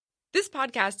This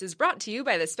podcast is brought to you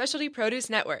by the Specialty Produce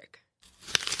Network.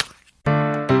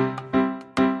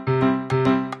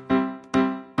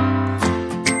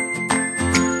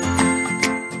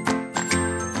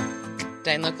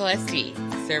 Dine Local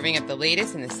SD, serving up the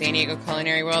latest in the San Diego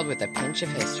culinary world with a pinch of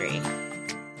history.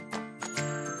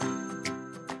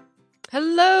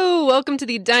 Hello, welcome to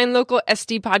the Dine Local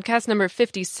SD podcast number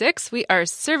 56. We are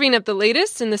serving up the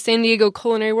latest in the San Diego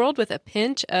culinary world with a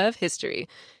pinch of history.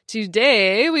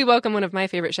 Today, we welcome one of my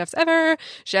favorite chefs ever,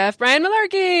 Chef Brian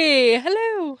Malarkey.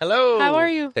 Hello. Hello. How are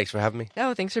you? Thanks for having me.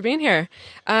 Oh, thanks for being here.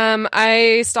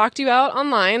 I stalked you out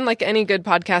online like any good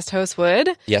podcast host would.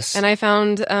 Yes. And I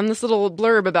found this little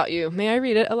blurb about you. May I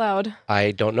read it aloud?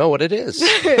 I don't know what it is.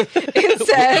 It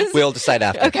says... We'll decide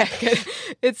after. Okay, good.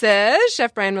 It says,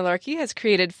 Chef Brian Malarkey has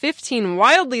created 15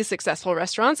 wildly successful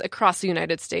restaurants across the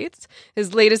United States.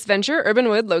 His latest venture, Urban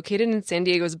Wood, located in San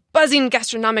Diego's buzzing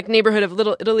gastronomic neighborhood of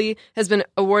Little Italy, has been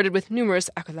awarded with numerous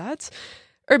accolades.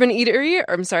 Urban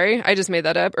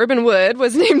Wood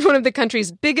was named one of the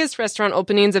country's biggest restaurant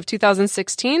openings of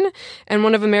 2016 and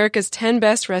one of America's 10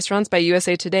 best restaurants by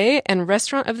USA Today and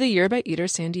Restaurant of the Year by Eater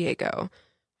San Diego.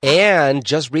 And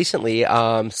just recently,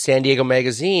 San Diego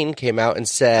Magazine came out and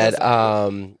said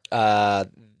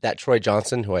that Troy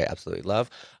Johnson, who I absolutely love,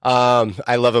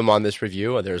 I love him on this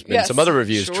review. There's been some other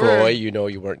reviews, sure. Troy, you know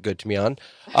you weren't good to me on.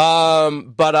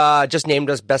 But just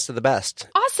named us best of the best.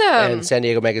 Awesome. And San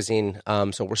Diego Magazine.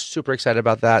 So we're super excited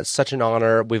about that. Such an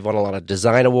honor. We've won a lot of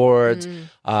design awards.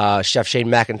 Chef Shane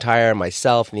McIntyre,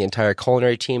 myself, and the entire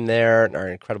culinary team there, and our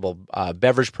incredible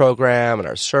beverage program, and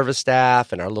our service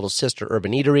staff, and our little sister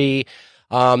Urban Eatery.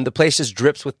 The place just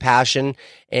drips with passion,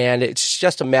 and it's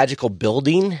just a magical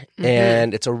building,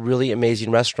 and it's a really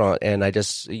amazing restaurant. And I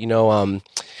just,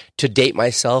 to date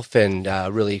myself and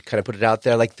really kind of put it out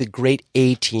there, like the great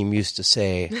A-Team used to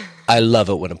say, I love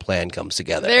it when a plan comes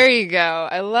together. There you go.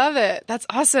 I love it. That's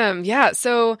awesome. Yeah.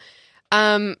 So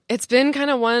it's been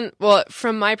kind of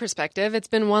from my perspective, it's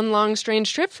been one long,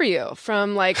 strange trip for you,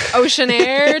 from like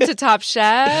Oceanair to Top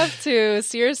Chef to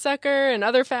Seersucker and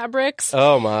other fabrics.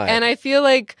 Oh my. And I feel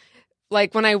like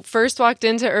when I first walked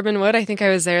into Urban Wood, I think I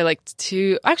was there I went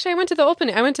to the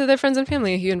opening. I went to the Friends and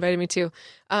Family. You invited me to.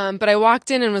 But I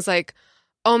walked in and was like,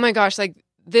 oh my gosh, like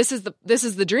this is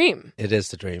the dream. It is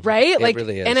the dream. Right? It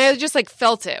really is. And I just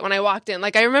felt it when I walked in.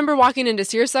 Like I remember walking into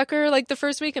Seersucker the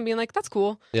first week and being like, that's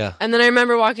cool. Yeah. And then I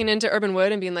remember walking into Urban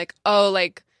Wood and being like, oh,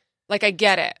 like I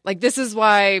get it. Like this is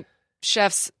why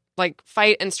chefs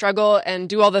fight and struggle and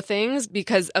do all the things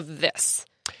because of this.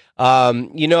 It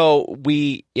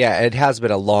has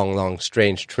been a long, long,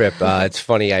 strange trip. It's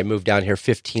funny. I moved down here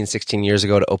 15, 16 years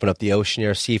ago to open up the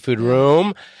Oceanair Seafood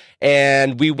Room.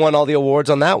 And we won all the awards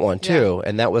on that one, too. Yeah.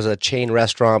 And that was a chain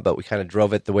restaurant, but we kind of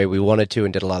drove it the way we wanted to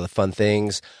and did a lot of the fun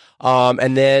things.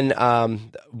 And then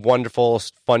wonderful,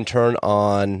 fun turn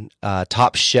on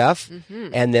Top Chef.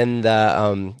 And then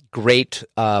the great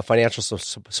financial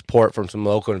support from some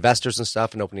local investors and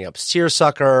stuff, and opening up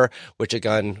Seersucker, which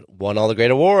again won all the great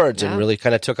awards and really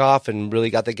kind of took off and really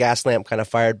got the gas lamp kind of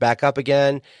fired back up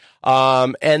again.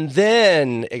 And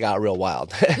then it got real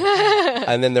wild.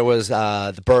 And then there was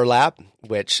the Burlap,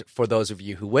 which for those of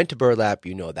you who went to Burlap,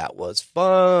 that was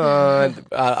fun.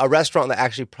 A restaurant that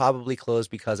actually probably closed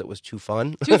because it was too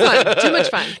fun. Too much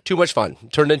fun. Too much fun.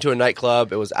 Turned into a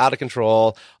nightclub. It was out of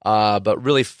control, but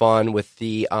really fun with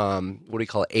the,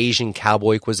 Asian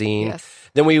cowboy cuisine. Yes.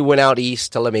 Then we went out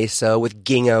east to La Mesa with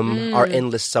Gingham, our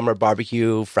endless summer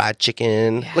barbecue, fried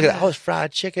chicken. Yeah. Look at that. I was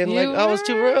fried chicken. I was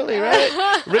too early,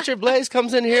 right? Richard Blaze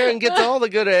comes in here and gets all the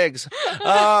good eggs.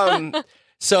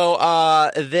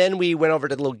 So then we went over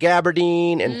to Little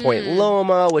Gabardine and Point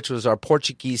Loma, which was our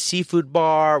Portuguese seafood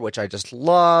bar, which I just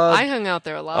loved. I hung out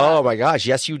there a lot. Oh, my gosh.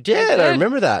 Yes, you did. I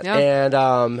remember that. Yep.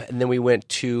 And then we went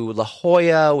to La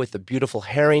Jolla with the beautiful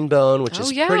herringbone, which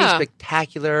is pretty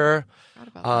spectacular.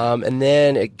 And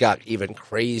then it got even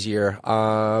crazier.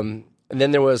 And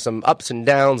then there was some ups and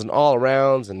downs and all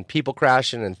arounds and people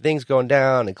crashing and things going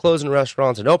down and closing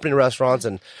restaurants and opening restaurants.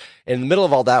 And in the middle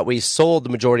of all that, we sold the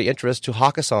majority interest to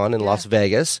Hakkasan in Las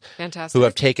Vegas. Fantastic. Who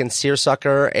have taken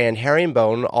Seersucker and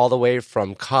Herringbone all the way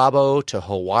from Cabo to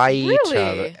Hawaii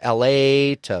to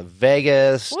LA to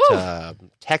Vegas to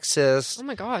Texas. Oh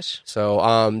my gosh.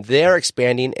 So they're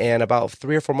expanding. And about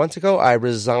 3 or 4 months ago, I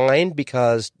resigned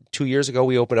because 2 years ago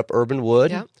we opened up Urban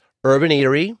Wood, Urban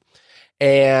Eatery.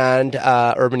 And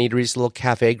Urban Eatery's a little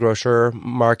cafe, grocer,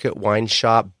 market, wine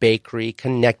shop, bakery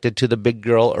connected to the big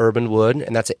girl Urban Wood.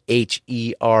 And that's a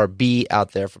H-E-R-B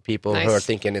out there for people who are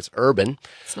thinking it's urban.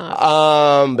 It's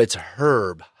not. It's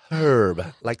herb,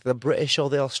 like the British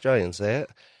or the Australians say it.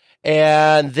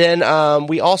 And then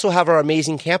we also have our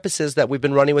amazing campuses that we've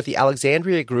been running with the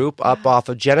Alexandria Group up off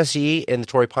of Genesee in the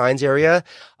Torrey Pines area.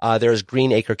 There's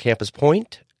Greenacre Campus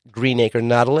Point, Greenacre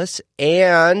Nautilus,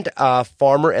 and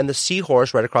Farmer and the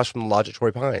Seahorse right across from the lodge at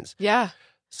Torrey Pines. Yeah.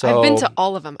 So, I've been to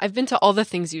all of them. I've been to all the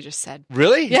things you just said.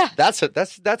 Really? Yeah. That's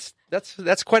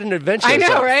quite an adventure. I know,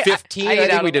 So right? 15. I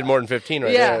think we did more than 15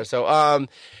 right there. So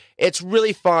it's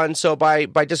really fun. So by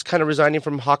just kind of resigning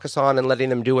from Hakkasan and letting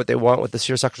them do what they want with the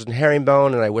seersuckers and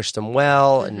herringbone, and I wish them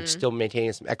well, and still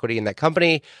maintaining some equity in that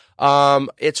company.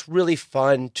 It's really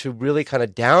fun to really kind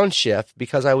of downshift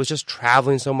because I was just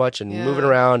traveling so much and moving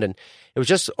around, and it was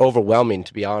just overwhelming,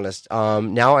 to be honest.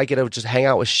 Now I get to just hang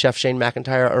out with Chef Shane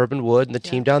McIntyre, Urban Wood, and the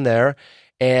team down there,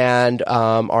 and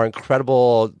our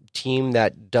incredible team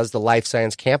that does the life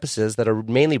science campuses that are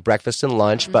mainly breakfast and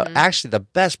lunch, but actually the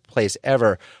best place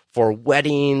ever for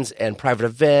weddings and private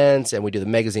events. And we do the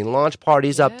magazine launch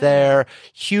parties up there,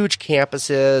 huge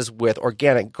campuses with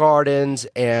organic gardens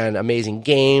and amazing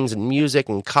games and music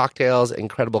and cocktails,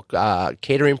 incredible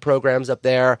catering programs up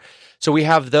there. So we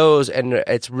have those, and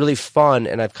it's really fun.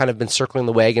 And I've kind of been circling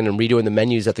the wagon and redoing the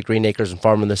menus at the Green Acres and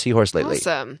Farm and the Seahorse lately.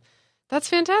 Awesome. That's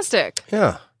fantastic.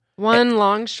 Yeah. One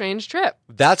long, strange trip.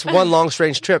 That's one long,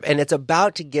 strange trip. And it's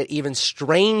about to get even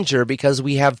stranger because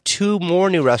we have 2 more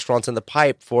new restaurants in the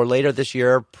pipe for later this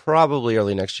year, probably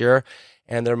early next year.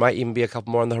 And there might even be a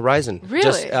couple more on the horizon.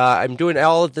 Really? I'm doing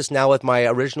all of this now with my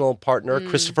original partner,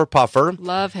 Christopher Puffer.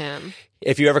 Love him.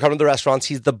 If you ever come to the restaurants,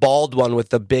 he's the bald one with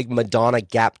the big Madonna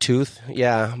gap tooth.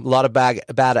 Yeah, a lot of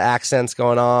bad accents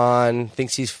going on.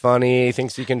 Thinks he's funny.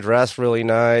 Thinks he can dress really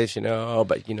nice,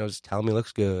 but, just tell him he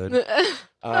looks good.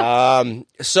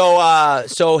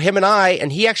 So him and I,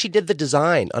 and he actually did the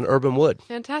design on Urban Wood.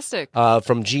 Fantastic.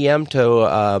 From GM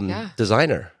to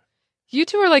designer. You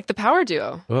two are like the power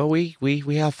duo. Well, we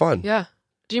have fun. Yeah.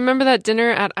 Do you remember that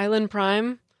dinner at Island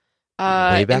Prime?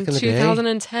 Way back in the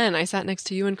 2010, I sat next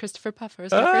to you and Christopher Puffer. It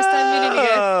was my first time meeting you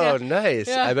guys. Oh, nice.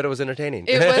 Yeah. I bet it was entertaining.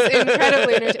 It was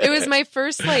incredibly entertaining. It was my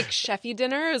first chefy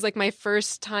dinner. It was my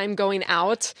first time going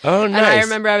out. Oh, nice. And I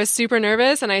remember I was super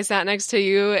nervous, and I sat next to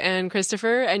you and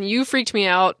Christopher, and you freaked me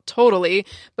out totally.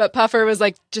 But Puffer was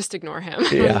like, just ignore him.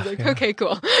 Yeah. I was like, okay,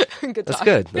 cool. Good That's talk.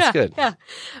 good. That's good. Yeah.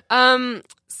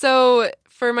 So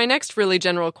for my next really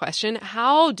general question,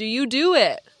 how do you do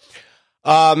it?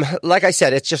 Like I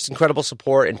said, it's just incredible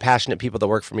support and passionate people that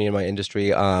work for me in my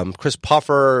industry. Chris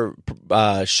Puffer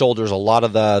shoulders a lot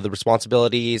of the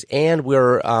responsibilities, and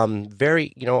we're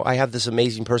very, I have this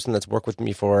amazing person that's worked with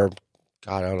me for,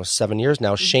 God, I don't know, 7 years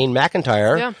now, Shane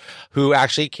McIntyre, who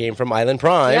actually came from Island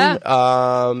Prime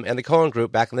and the Cohen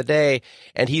Group back in the day,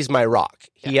 and he's my rock.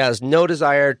 He has no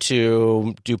desire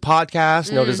to do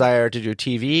podcasts, no desire to do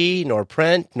TV, nor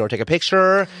print, nor take a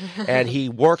picture, and he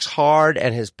works hard,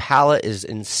 and his palate is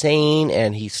insane,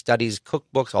 and he studies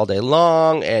cookbooks all day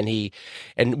long, and him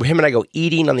and I go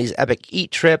eating on these epic eat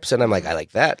trips, and I'm like, I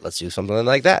like that. Let's do something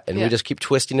like that. And we just keep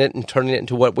twisting it and turning it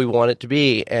into what we want it to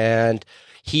be, and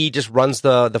he just runs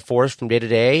the force from day to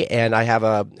day, and I have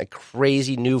a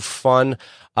crazy new fun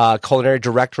culinary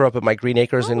director up at my Green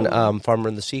Acres and Farmer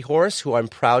and the Seahorse, who I'm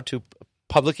proud to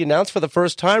publicly announce for the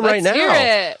first time right now. Let's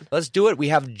hear it. Let's do it. We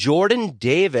have Jordan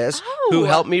Davis, who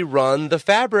helped me run the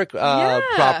fabric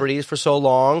properties for so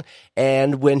long.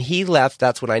 And when he left,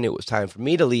 that's when I knew it was time for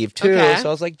me to leave too. Okay. So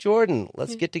I was like, Jordan,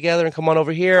 let's get together and come on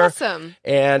over here. Awesome.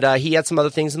 And he had some other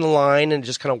things in the line, and it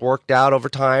just kind of worked out over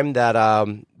time that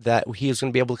that he was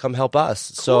going to be able to come help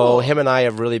us. Cool. So him and I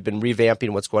have really been revamping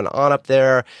what's going on up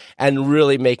there and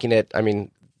really making it,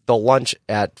 the lunch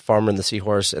at Farmer and the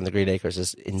Seahorse and the Green Acres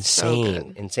is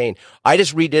insane, insane. I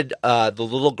just redid the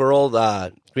little girl,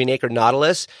 the Green Acre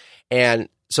Nautilus, and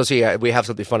so we have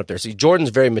something fun up there. See, Jordan's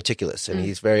very meticulous, and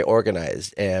he's very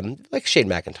organized, and like Shane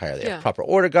McIntyre, they have proper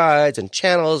order guides and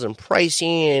channels and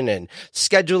pricing and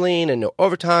scheduling and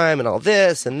overtime and all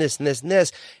this and this and this and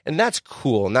this, and that's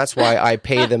cool, and that's why I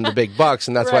pay them the big bucks,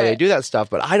 and that's why they do that stuff.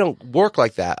 But I don't work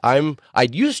like that. I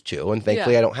used to, and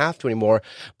thankfully I don't have to anymore.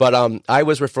 But I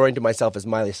was referring to myself as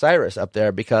Miley Cyrus up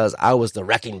there because I was the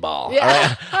wrecking ball.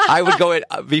 Yeah. I would go in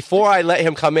before I let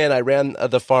him come in. I ran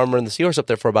the Farmer and the Seahorse up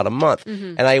there for about a month.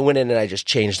 And I went in and I just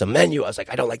changed the menu. I was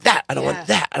like, I don't like that. I don't want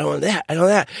that. I don't want that. I don't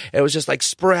want that. And it was just like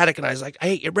sporadic. And I was like, I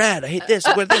hate your bread. I hate this.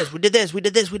 I want this. We did this. We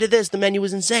did this. We did this. The menu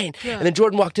was insane. Yeah. And then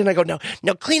Jordan walked in. I go, no,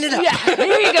 clean it up. Yeah,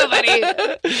 here you go, buddy.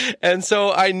 And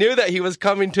so I knew that he was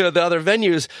coming to the other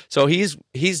venues. So he's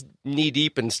knee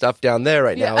deep in stuff down there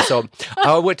right now. So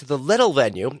I went to the little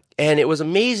venue, And it was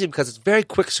amazing because it's very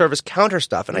quick service counter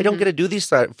stuff. And I don't get to do these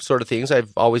sort of things.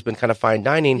 I've always been kind of fine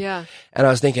dining. Yeah. And I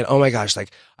was thinking, oh my gosh,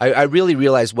 like I really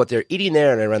realized what they're eating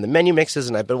there. And I ran the menu mixes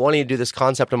and I've been wanting to do this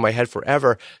concept in my head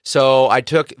forever. So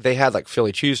they had like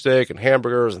Philly cheesesteak and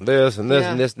hamburgers and this and this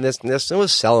and this and this and this. And it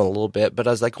was selling a little bit, but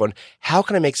I was like going, how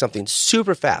can I make something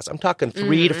super fast? I'm talking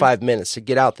 3 to 5 minutes to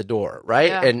get out the door, right?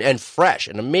 Yeah. And fresh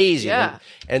and amazing. Yeah.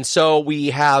 And so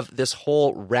we have this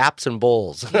whole wraps and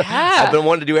bowls. Yeah. I've been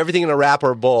wanting to do everything in a wrap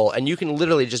or a bowl, and you can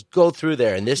literally just go through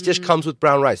there. And this dish comes with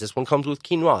brown rice. This one comes with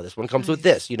quinoa. This one comes with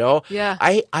this. You know. Yeah.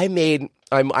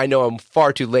 I know I'm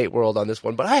far too late world on this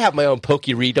one, but I have my own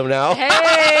Pokerito now.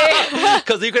 Hey.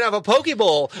 Because you can have a poke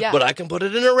bowl, but I can put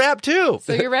it in a wrap too.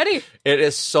 So you're ready. It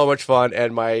is so much fun,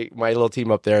 and my little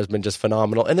team up there has been just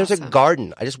phenomenal. And there's a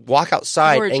garden. I just walk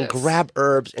outside and grab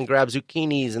herbs and grab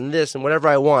zucchinis and this and whatever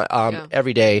I want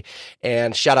every day.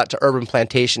 And shout out to Urban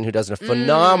Plantation, who does a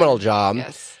phenomenal job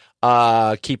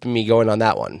keeping me going on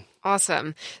that one.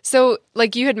 Awesome. So,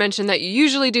 like you had mentioned that you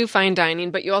usually do fine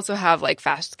dining, but you also have like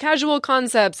fast casual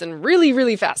concepts and really,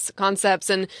 really fast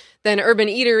concepts. And then Urban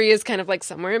Eatery is kind of like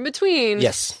somewhere in between.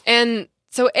 Yes. And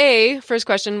so A, first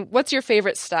question, what's your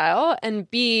favorite style? And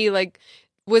B, like,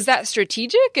 was that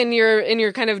strategic in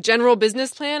your kind of general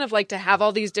business plan of like to have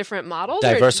all these different models?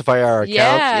 Diversify our accounts?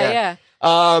 Yeah.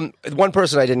 One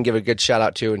person I didn't give a good shout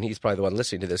out to, and he's probably the one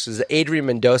listening to this, is Adrian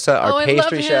Mendoza, our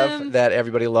pastry chef that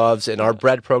everybody loves. And our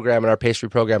bread program and our pastry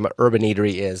program at Urban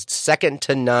Eatery is second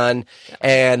to none.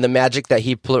 And the magic that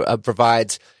he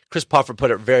provides, Chris Puffer put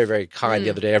it very, very kind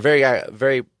the other day,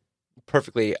 very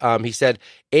perfectly. He said,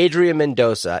 Adrian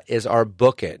Mendoza is our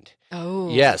bookend. Oh.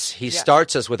 Yes, he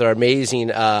starts us with our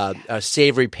amazing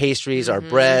savory pastries, our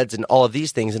breads, and all of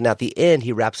these things. And at the end,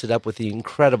 he wraps it up with the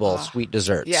incredible sweet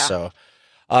desserts. Yeah. So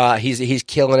he's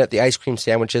killing it. The ice cream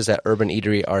sandwiches at Urban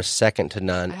Eatery are second to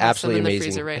none. I have Absolutely some in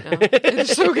amazing. the freezer right now.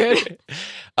 It's so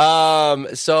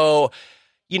good. So,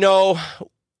 you know,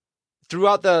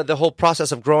 throughout the whole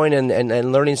process of growing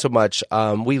and learning so much,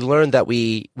 we learned that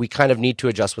we kind of need to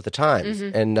adjust with the times.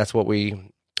 And that's what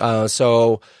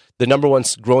so the number one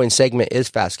growing segment is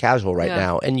fast casual right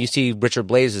now. And you see Richard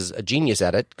Blaze is a genius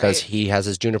at it because he has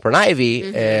his Juniper and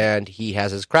Ivy and he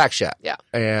has his Crack Shack. Yeah.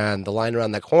 And the line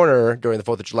around that corner during the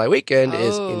 4th of July weekend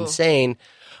is insane.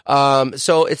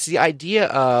 So it's the idea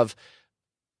of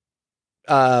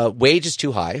wage is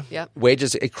too high. Wage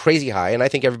is crazy high, and I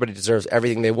think everybody deserves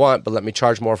everything they want, but let me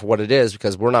charge more for what it is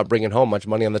because we're not bringing home much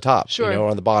money on the top, or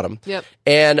on the bottom.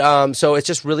 And so it's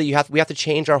just really we have to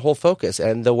change our whole focus,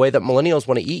 and the way that millennials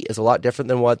want to eat is a lot different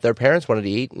than what their parents wanted to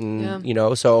eat, and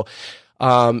so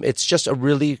it's just a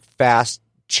really fast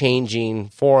changing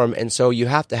form, and so you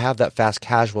have to have that fast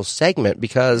casual segment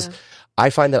because I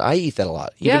find that I eat that a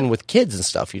lot. Even with kids and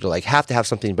stuff, you like have to have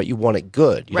something, but you want it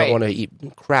good. You don't want to eat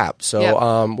crap.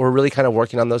 So we're really kind of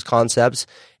working on those concepts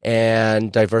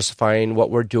and diversifying what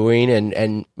we're doing.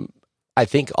 And I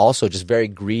think also just very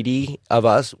greedy of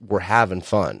us, we're having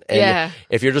fun. And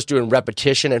if you're just doing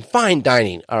repetition and fine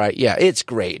dining, all right, it's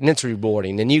great and it's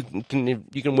rewarding and you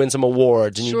can win some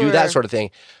awards and you do that sort of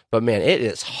thing. But man, it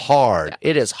is hard.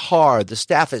 It is hard. The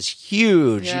staff is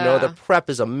huge. The prep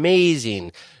is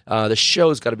amazing. The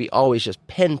show's got to be always just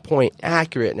pinpoint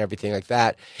accurate and everything like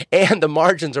that. And the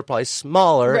margins are probably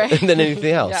smaller than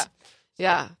anything else.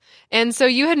 Yeah. And so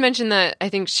you had mentioned that I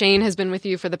think Shane has been with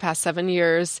you for the past 7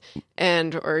 years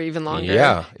or even longer.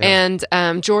 Yeah. And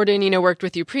Jordan, worked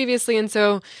with you previously. And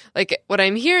so like what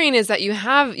I'm hearing is that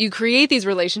you create these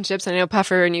relationships. I know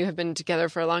Puffer and you have been together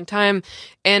for a long time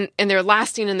and they're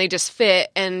lasting and they just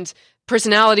fit. And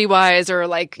personality wise, or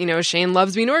like, Shane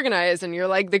loves being organized and you're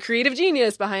like the creative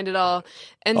genius behind it all.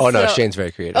 And no, Shane's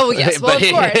very creative. Oh yes. Well, of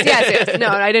course. Yes. No,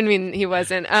 I didn't mean he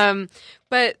wasn't.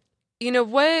 But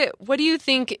what do you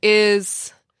think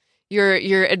is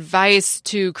your advice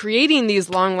to creating these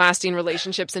long-lasting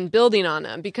relationships and building on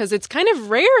them? Because it's kind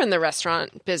of rare in the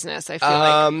restaurant business, I feel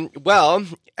like. Well,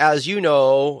 as you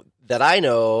know, that I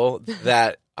know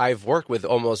that I've worked with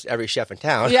almost every chef in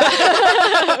town. Yeah.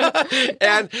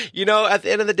 And, at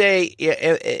the end of the day,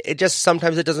 it just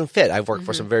sometimes it doesn't fit. I've worked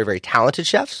for some very, very talented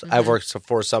chefs. I've worked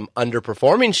for some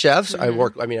underperforming chefs. I've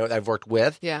worked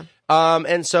with. Yeah.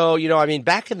 And so,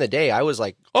 back in the day, I was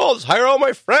like, let's hire all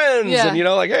my friends. And,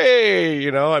 hey,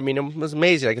 it was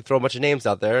amazing. I could throw a bunch of names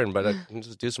out there, but I can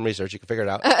just do some research. You can figure it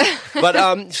out.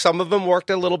 But some of them worked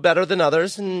a little better than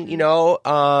others. And,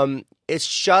 it's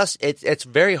just, it's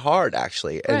very hard,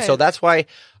 actually. And so that's why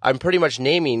I'm pretty much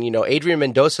naming, Adrian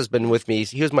Mendoza's been with me.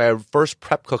 He was my first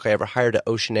prep cook I ever hired at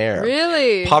Ocean Air.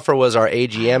 Really? Puffer was our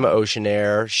AGM at Ocean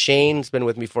Air. Shane's been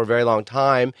with me for a very long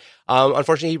time.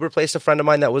 Unfortunately, he replaced a friend of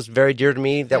mine that was very dear to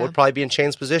me that would probably be in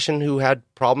Shane's position who had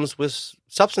problems with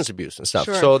substance abuse and stuff.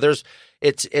 Sure. So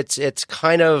it's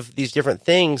kind of these different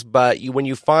things, but when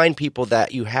you find people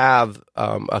that you have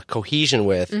a cohesion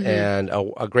with and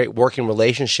a great working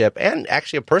relationship and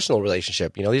actually a personal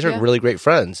relationship, these are really great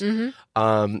friends.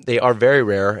 They are very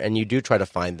rare, and you do try to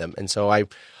find them. And so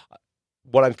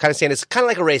what I'm kind of saying is kind of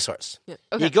like a racehorse. Yeah.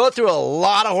 Okay. You go through a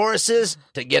lot of horses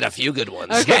to get a few good ones.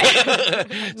 Okay.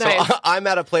 So I'm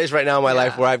at a place right now in my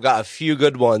life where I've got a few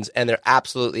good ones, and they're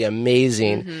absolutely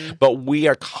amazing. But we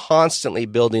are constantly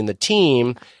building the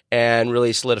team and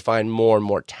really solidifying more and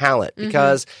more talent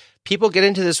because people get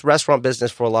into this restaurant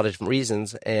business for a lot of different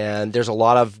reasons, and there's a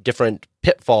lot of different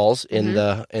pitfalls in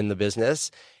the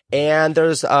business. And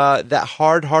there's that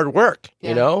hard work,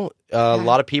 A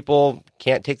lot of people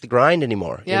can't take the grind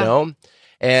anymore,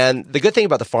 And the good thing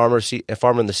about the Farm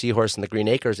and the Seahorse and the Green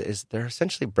Acres is they're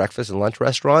essentially breakfast and lunch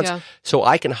restaurants. Yeah. So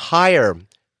I can hire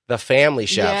the family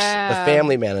chefs, the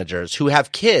family managers who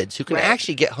have kids who can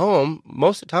actually get home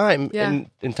most of the time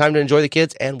in time to enjoy the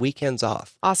kids and weekends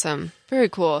off. Awesome. Very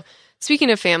cool.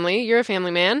 Speaking of family, you're a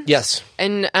family man. Yes.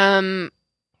 And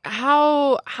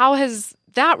how has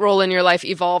that role in your life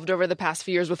evolved over the past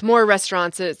few years with more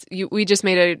restaurants? We just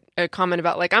made a comment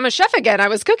about I'm a chef again. I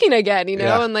was cooking again,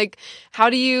 and how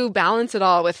do you balance it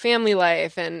all with family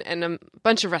life and a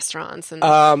bunch of restaurants? And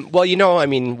I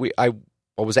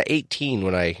was at 18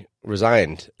 when I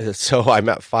resigned, so I'm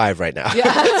at 5 right now.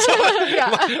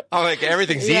 I'm like,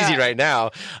 everything's easy right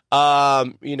now.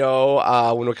 When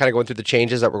we're kind of going through the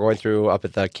changes that we're going through up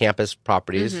at the campus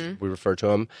properties, we refer to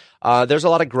them, there's a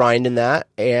lot of grind in that.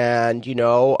 And,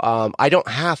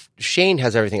 Shane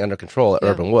has everything under control at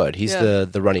Urban Wood. He's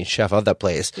the running chef of that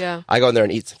place. Yeah. I go in there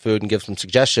and eat some food and give some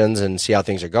suggestions and see how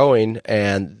things are going.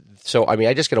 And so,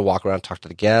 I just get to walk around, talk to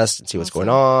the guests and see what's going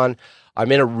on. I'm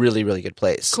in a really, really good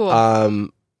place. Cool.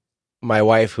 My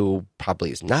wife, who probably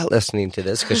is not listening to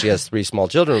this because she has 3 small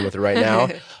children with her right now,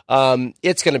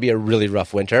 it's going to be a really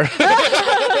rough winter.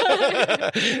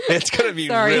 It's going to be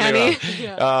really rough.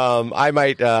 Yeah. I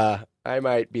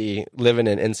might be living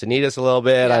in Encinitas a little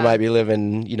bit. Yeah. I might be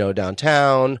living,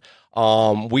 downtown.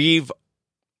 We've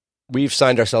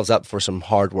signed ourselves up for some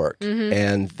hard work,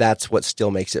 and that's what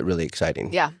still makes it really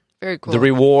exciting. Yeah. Very cool. The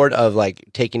reward of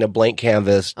taking a blank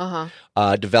canvas,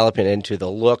 developing it into the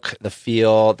look, the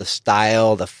feel, the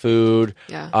style, the food.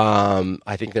 Yeah.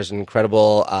 I think there's an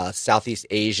incredible Southeast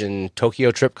Asian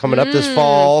Tokyo trip coming up this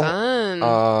fall.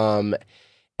 Fun.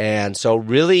 And so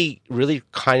really, really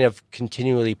kind of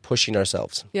continually pushing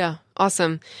ourselves. Yeah.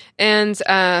 Awesome. And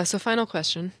so final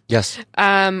question. Yes.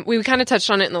 We kind of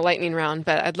touched on it in the lightning round,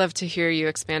 but I'd love to hear you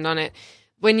expand on it.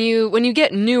 When you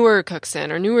get newer cooks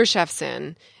in or newer chefs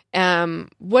in, how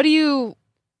do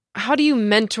you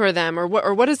mentor them, or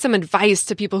what is some advice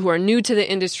to people who are new to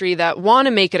the industry that want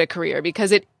to make it a career?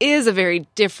 Because it is a very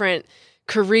different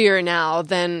career now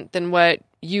than what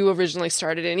you originally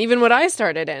started in, even what I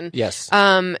started in. Yes.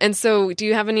 And so do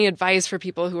you have any advice for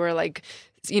people who are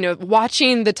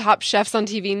watching the top chefs on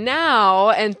TV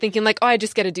now and thinking I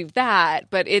just got to do that,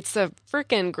 but it's a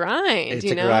freaking grind. It's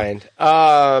a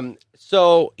grind.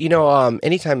 So,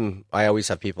 anytime I always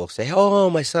have people say, oh,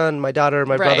 my son, my daughter,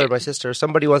 my brother, my sister,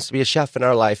 somebody wants to be a chef in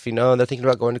our life, and they're thinking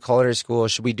about going to culinary school.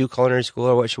 Should we do culinary school,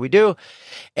 or what should we do?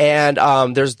 And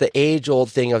there's the age-old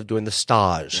thing of doing the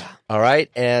stage, all right?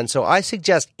 And so I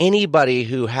suggest anybody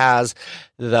who has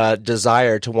the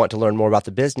desire to want to learn more about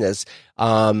the business,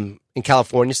 in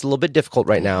California, it's a little bit difficult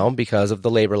right now because of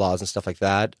the labor laws and stuff like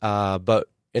that, but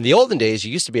in the olden days,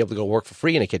 you used to be able to go work for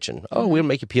free in a kitchen. Oh, we'll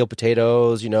make you peel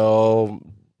potatoes,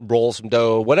 roll some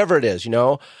dough, whatever it is,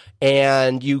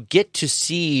 and you get to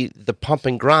see the pump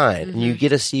and grind, and you get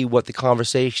to see what the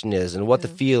conversation is and what the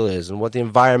feel is and what the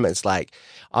environment's like.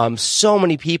 So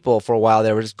many people for a while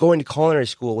there were just going to culinary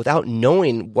school without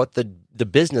knowing what the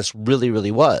business really,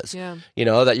 really was. Yeah.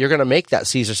 That you're going to make that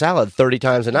Caesar salad 30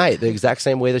 times a night, the exact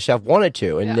same way the chef wanted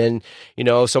to. And then,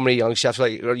 so many young chefs,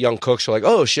 young cooks are like,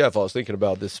 oh, chef, I was thinking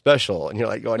about this special. And you're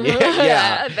like going,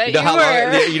 yeah. You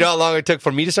know how long it took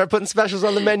for me to start putting specials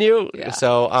on the menu? Yeah.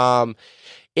 So,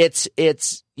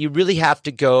 you really have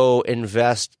to go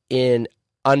invest in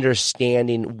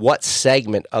understanding what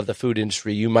segment of the food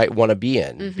industry you might want to be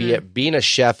in, be it being a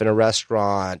chef in a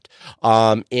restaurant,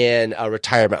 in a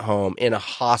retirement home, in a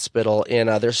hospital,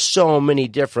 there's so many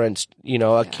different,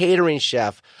 a catering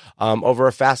chef, over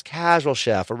a fast casual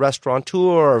chef, a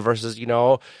restaurateur versus, a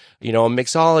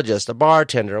mixologist, a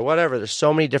bartender, or whatever. There's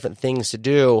so many different things to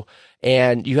do.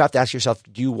 And you have to ask yourself,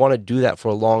 do you want to do that for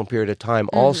a long period of time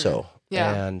also?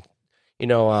 Yeah. And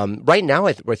right now,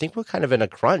 I think we're kind of in a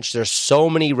crunch. There's so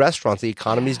many restaurants. The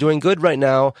economy's doing good right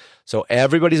now. So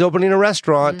everybody's opening a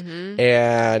restaurant.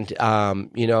 And,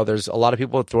 there's a lot of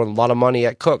people throwing a lot of money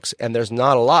at cooks. And there's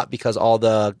not a lot because all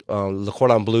the Le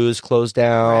Cordon Bleus closed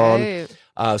down. Right.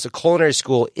 So culinary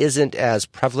school isn't as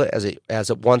prevalent as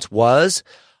it once was.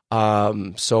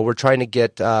 So we're trying to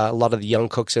get a lot of the young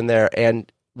cooks in there.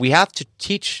 And we have to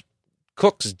teach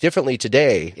cooks differently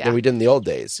today than we did in the old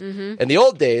days. In the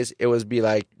old days, it was be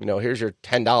like, here's your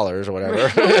 $10 or whatever.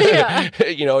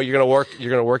 You're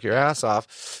gonna work your ass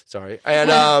off. Sorry.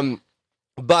 And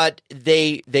but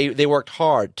they worked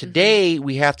hard. Today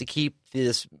we have to keep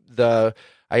this. I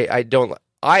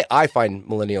find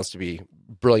millennials to be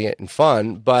brilliant and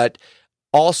fun, but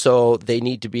also they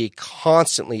need to be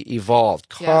constantly evolved,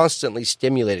 constantly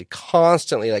stimulated,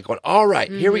 constantly like going, all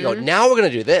right, here we go. Now we're going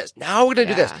to do this. Now we're going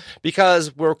to do this.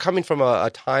 Because we're coming from a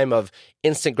time of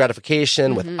instant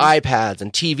gratification with iPads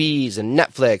and TVs and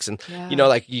Netflix. And,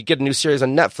 like you get a new series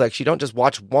on Netflix, you don't just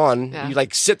watch one. You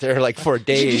like sit there like for a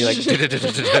day. You're like,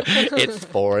 it's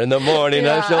 4 a.m.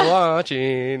 I'm still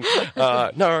watching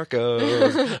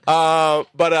Narcos.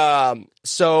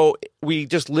 So we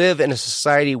just live in a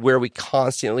society where we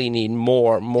constantly need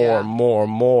more.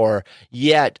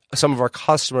 Yet some of our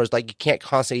customers, like you can't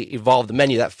constantly evolve the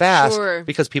menu that fast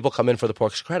because people come in for the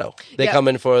pork secreto. They come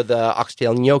in for the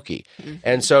oxtail gnocchi.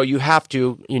 And so you have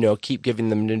to, keep giving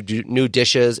them new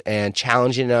dishes and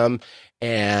challenging them.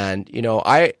 And,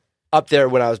 I up there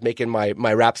when I was making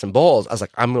my wraps and bowls, I was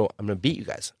like, I'm gonna beat you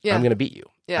guys. I'm gonna beat you.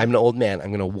 I'm an old man.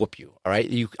 I'm gonna whoop you. All right.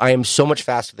 I am so much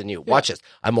faster than you. Watch this.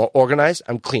 I'm more organized.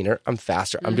 I'm cleaner. I'm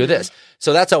faster. I'm doing this.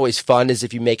 So that's always fun. Is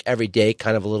if you make every day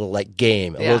kind of a little like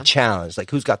game, a little challenge.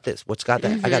 Like who's got this? What's got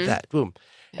that? I got that. Boom.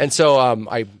 And so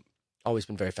I've always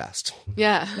been very fast.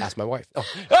 Yeah. Ask my wife.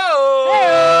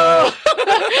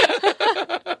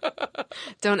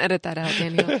 Don't edit that out,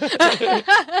 Daniel.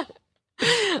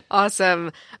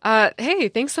 Awesome. Hey,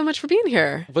 thanks so much for being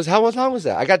here. How long was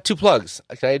that? I got 2 plugs.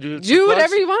 Can I do 2 Do plugs?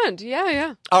 whatever you want.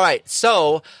 Yeah. All right.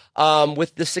 So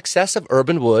with the success of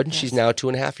Urban Wood, she's now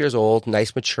 2.5 years old,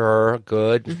 nice, mature,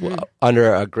 good,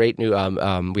 under a great new,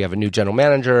 we have a new general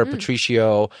manager,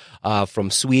 Patricio, from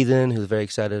Sweden, who's very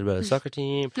excited about his soccer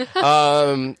team.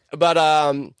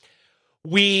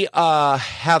 We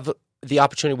have the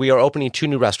opportunity. We are opening 2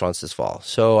 new restaurants this fall.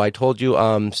 So I told you,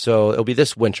 so it'll be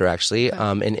this winter actually, in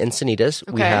Encinitas.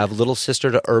 We have little sister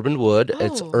to Urban Wood.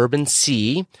 It's Urban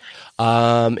C, in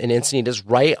Encinitas,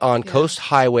 right on Coast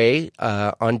Highway,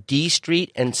 on D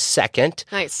Street and 2nd.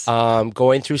 Nice.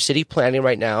 Going through city planning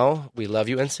right now. We love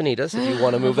you, Encinitas. If you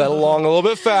want to move that along a little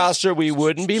bit faster, we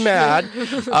wouldn't be mad.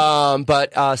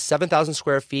 But 7,000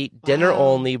 square feet, dinner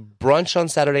only, brunch on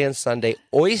Saturday and Sunday,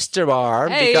 oyster bar,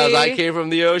 because I came from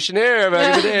the ocean air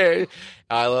back in the day.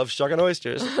 I love shark and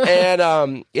oysters.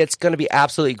 And it's going to be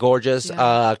absolutely gorgeous.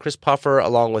 Chris Puffer,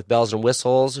 along with Bells and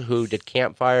Whistles, who did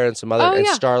Campfire and some other, and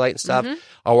Starlight and stuff,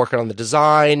 are working on the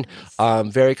design.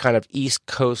 Very kind of East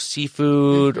Coast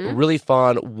seafood, really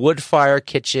fun. Wood fire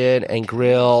kitchen and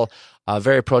grill.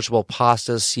 Very approachable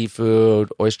pastas,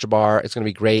 seafood, oyster bar. It's going to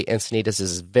be great. Encinitas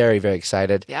is very, very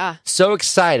excited. Yeah. So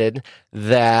excited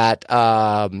that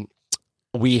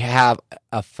we have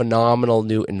a phenomenal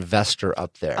new investor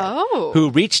up there who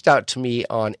reached out to me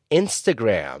on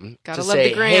Instagram to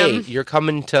say, hey, you're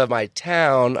coming to my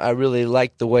town. I really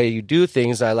like the way you do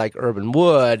things. I like Urban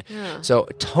Wood. Yeah. So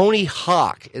Tony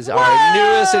Hawk is our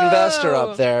newest investor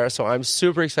up there. So I'm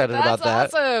super excited about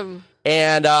that. Awesome.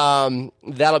 And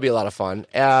that'll be a lot of fun.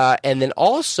 And then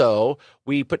also,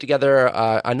 we put together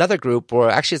another group, or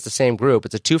actually it's the same group.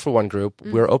 It's a 2-for-1 group.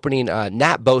 We're opening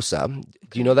Nat Bosa.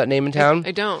 Do you know that name in town?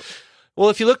 I don't. Well,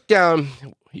 if you look down,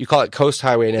 you call it Coast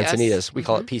Highway in Encinitas. We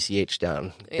call it PCH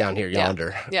down here,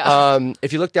 yonder. Yeah.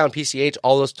 If you look down PCH,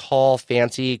 all those tall,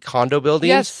 fancy condo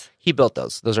buildings, he built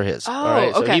those. Those are his. Oh, all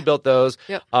right? So he built those.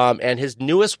 Yep. And his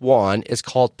newest one is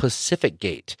called Pacific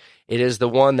Gate. It is the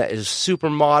one that is super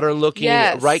modern looking,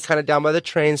 right kind of down by the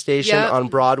train station on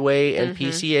Broadway and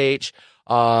PCH.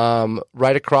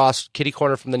 Right across kitty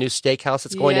corner from the new steakhouse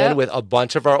that's going in, with a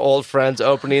bunch of our old friends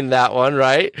opening that one,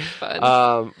 right?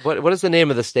 Fun. What is the name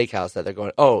of the steakhouse that they're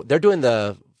going? Oh, they're doing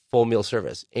the full meal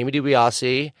service. Amy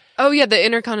DiBiase. Oh, yeah, the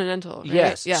Intercontinental. Right?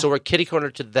 Yes. Yeah. So we're kitty corner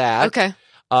to that. Okay.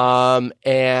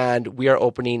 And we are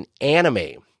opening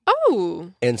Anime.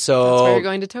 Oh. And so That's where you're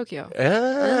going to Tokyo.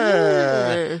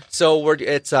 So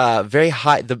it's very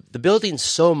high. The building's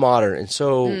so modern and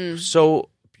so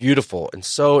beautiful and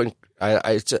so.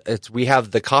 We have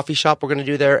the coffee shop we're going to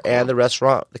do there and the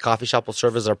restaurant. The coffee shop will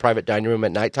serve as our private dining room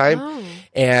at nighttime. Oh.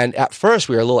 And at first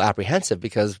we were a little apprehensive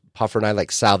because Puffer and I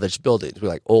like salvaged buildings. We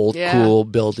like old, cool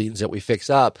buildings that we fix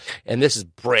up. And this is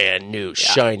brand new,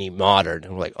 shiny, modern.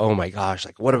 And we're like, oh my gosh,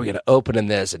 like what are we going to open in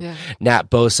this? And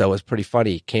Nat Bosa was pretty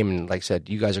funny. He came and like said,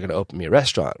 you guys are going to open me a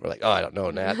restaurant. We're like, oh, I don't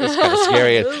know, Nat. This is kind of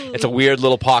scary. It's a weird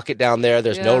little pocket down there.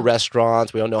 There's no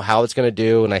restaurants. We don't know how it's going to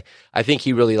do. And I think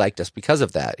he really liked us because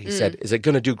of that. He said, is it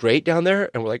going to do great down there?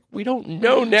 And we're like, we don't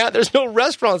know, Nat. There's no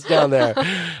restaurants down there.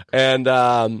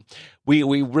 And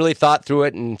we really thought through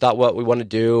it and thought what we want to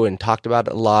do and talked about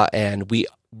it a lot. And we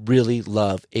really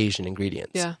love Asian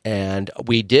ingredients. Yeah. And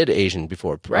we did Asian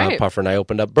before. Right. Puffer and I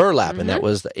opened up Burlap, and that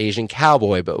was the Asian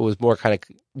cowboy, but it was more kind of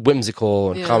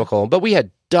whimsical and comical. But we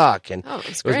had duck, and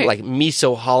it was like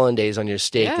miso hollandaise on your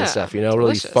steak and stuff, really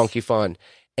delicious. Funky fun.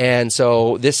 And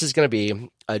so this is going to be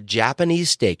a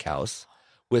Japanese steakhouse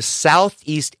with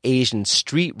Southeast Asian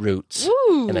street roots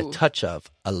and a touch of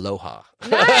aloha.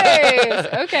 Nice.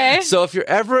 Okay. So if you're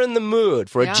ever in the mood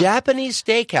for a Japanese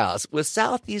steakhouse with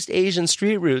Southeast Asian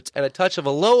street roots and a touch of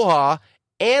aloha,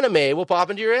 Anime will pop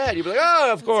into your head. You'll be like,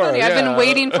 oh, of course. I've been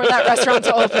waiting for that restaurant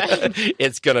to open.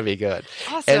 It's going to be good.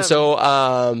 Awesome. And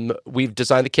so we've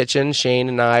designed the kitchen, Shane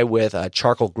and I, with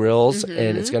charcoal grills,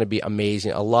 and it's going to be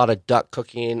amazing. A lot of duck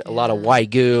cooking, a lot of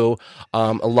Wagyu, a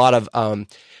lot of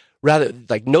rather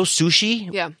like no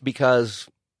sushi because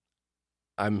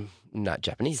I'm not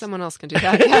Japanese. Someone else can do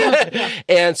that.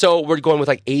 And so we're going with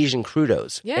like Asian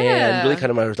crudos and really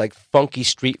kind of like funky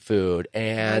street food.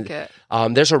 And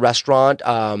there's a restaurant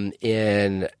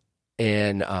in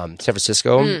San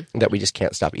Francisco that we just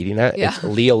can't stop eating at. It's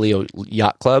Leo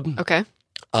Yacht Club. Okay.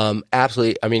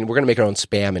 Absolutely. I mean, we're going to make our own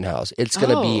Spam in-house. It's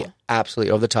going to be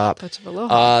absolutely over the top. Touch of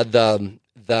aloha.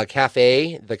 The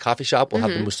cafe, the coffee shop will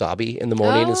have the musabi in the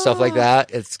morning and stuff like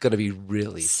that. It's going to be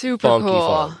really super funky cool.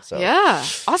 fun. So. Yeah.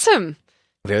 Awesome.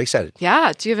 Very excited.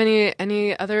 Yeah. Do you have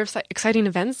any other exciting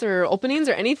events or openings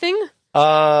or anything?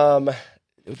 Those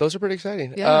are pretty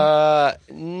exciting. Yeah.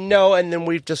 No, and then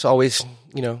we've just always,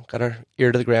 got our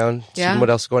ear to the ground, seeing what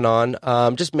else is going on.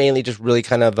 Just mainly just really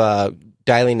kind of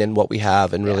dialing in what we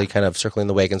have and really kind of circling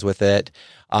the wagons with it.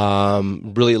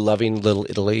 Really loving Little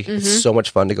Italy. It's so much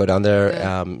fun to go down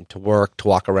there to work, to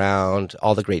walk around,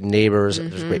 all the great neighbors.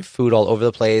 There's great food all over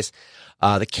the place.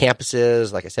 The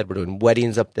campuses, like I said, we're doing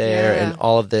weddings up there and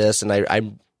all of this. And I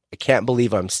can't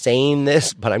believe I'm saying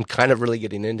this, but I'm kind of really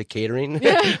getting into catering.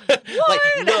 Yeah.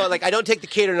 I don't take the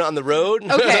catering on the road.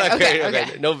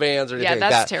 Okay. No vans or anything like that. Yeah,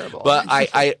 that's terrible. But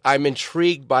I'm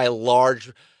intrigued by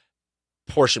large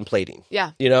portion plating.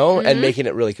 Yeah. And making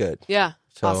it really good. Yeah.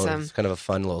 So awesome. It's kind of a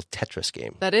fun little Tetris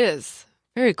game. That is.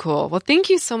 Very cool. Well, thank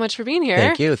you so much for being here.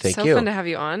 Thank you. So fun to have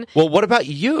you on. Well, what about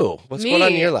you? What's going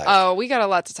on in your life? Oh, we got a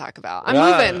lot to talk about. I'm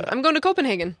moving. I'm going to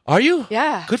Copenhagen. Are you?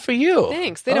 Yeah. Good for you.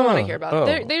 Thanks. They don't want to hear about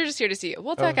it. They're just here to see it.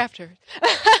 We'll talk after.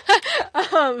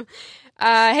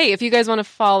 Hey, if you guys want to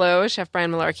follow Chef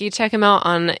Brian Malarkey, check him out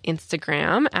on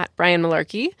Instagram at Brian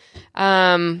Malarkey.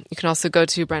 You can also go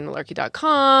to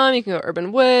brianmalarkey.com. You can go to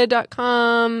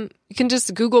urbanwood.com. You can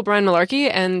just Google Brian Malarkey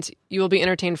and you will be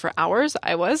entertained for hours.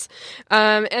 I was.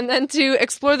 And then to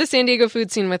explore the San Diego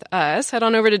food scene with us, head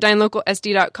on over to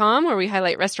dinelocalsd.com where we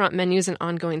highlight restaurant menus and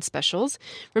ongoing specials.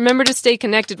 Remember to stay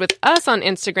connected with us on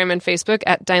Instagram and Facebook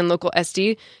at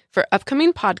dinelocalsd for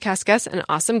upcoming podcast guests and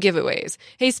awesome giveaways.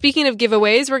 Hey, speaking of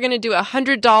giveaways, we're going to do a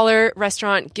 $100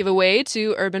 restaurant giveaway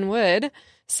to Urban Wood.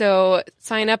 So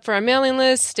sign up for our mailing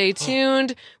list. Stay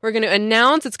tuned. We're going to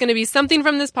announce it's going to be something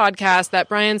from this podcast that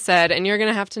Brian said, and you're going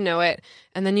to have to know it.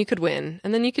 And then you could win.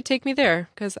 And then you could take me there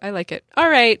because I like it. All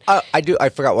right. I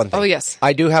forgot one thing. Oh, yes.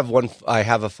 I do have one. I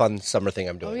have a fun summer thing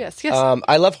I'm doing. Oh, yes. Yes.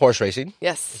 I love horse racing.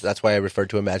 Yes. That's why I referred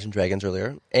to Imagine Dragons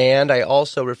earlier. And I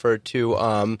also referred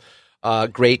to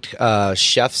great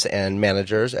chefs and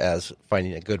managers as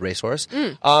finding a good racehorse.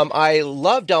 I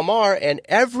love Del Mar, and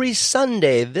every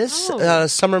Sunday this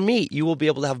summer meet, you will be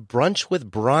able to have brunch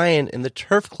with Brian in the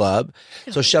Turf Club.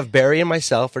 So Chef Barry and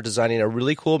myself are designing a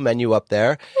really cool menu up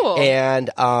there. Cool.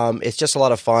 And it's just a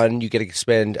lot of fun. You get to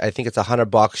spend, I think it's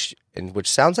 $100 and which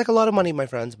sounds like a lot of money, my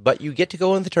friends, but you get to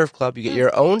go in the Turf Club. You get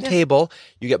your own table.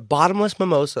 You get bottomless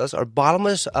mimosas or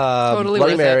bottomless Totally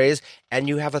Bloody worth it. Marys, and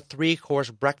you have a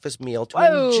 3-course breakfast meal to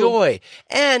enjoy.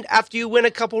 And after you win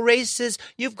a couple races,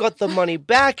 you've got the money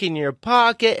back in your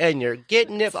pocket, and you're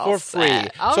getting it for free.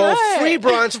 set. All So right. free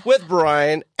brunch with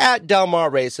Brian at Del Mar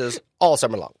Races all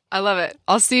summer long. I love it.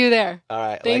 I'll see you there. All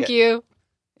right. Thank you.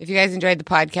 If you guys enjoyed the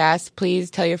podcast, please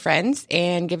tell your friends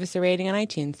and give us a rating on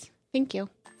iTunes. Thank you.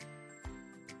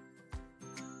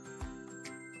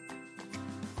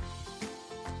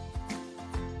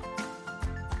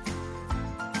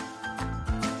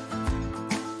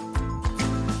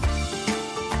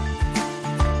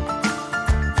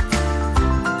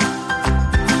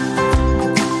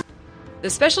 The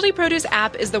Specialty Produce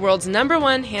app is the world's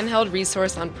 #1 handheld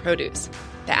resource on produce.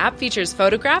 The app features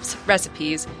photographs,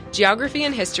 recipes, geography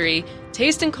and history,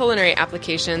 taste and culinary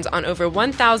applications on over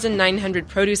 1,900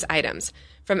 produce items.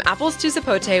 From apples to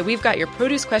zapote, we've got your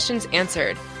produce questions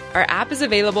answered. Our app is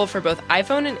available for both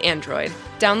iPhone and Android.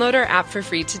 Download our app for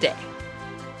free today.